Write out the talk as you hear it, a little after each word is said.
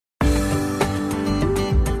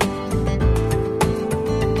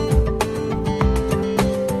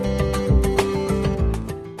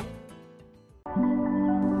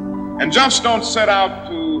And just don't set out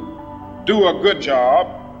to do a good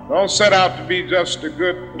job. Don't set out to be just a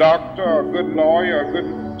good doctor, a good lawyer, a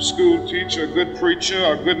good school teacher, a good preacher,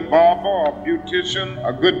 a good barber, a beautician,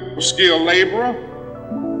 a good skilled laborer.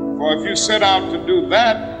 For if you set out to do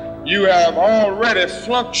that, you have already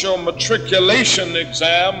flunked your matriculation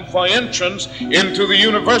exam for entrance into the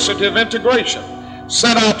University of Integration.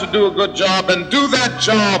 Set out to do a good job and do that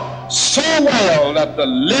job so well that the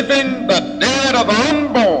living, the dead, or the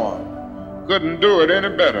unborn couldn't do it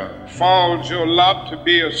any better. Falls your lot to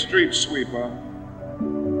be a street sweeper.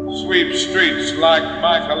 Sweep streets like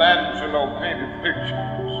Michelangelo painted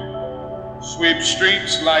pictures. Sweep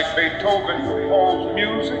streets like Beethoven composed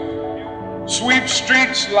music. Sweep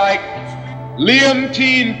streets like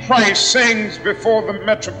Leontine Price sings before the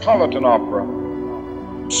Metropolitan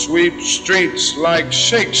Opera. Sweep streets like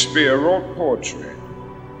Shakespeare wrote poetry.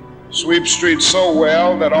 Sweep streets so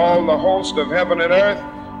well that all the host of heaven and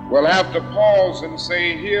earth will have to pause and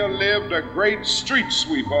say, here lived a great street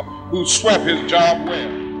sweeper who swept his job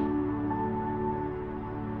well.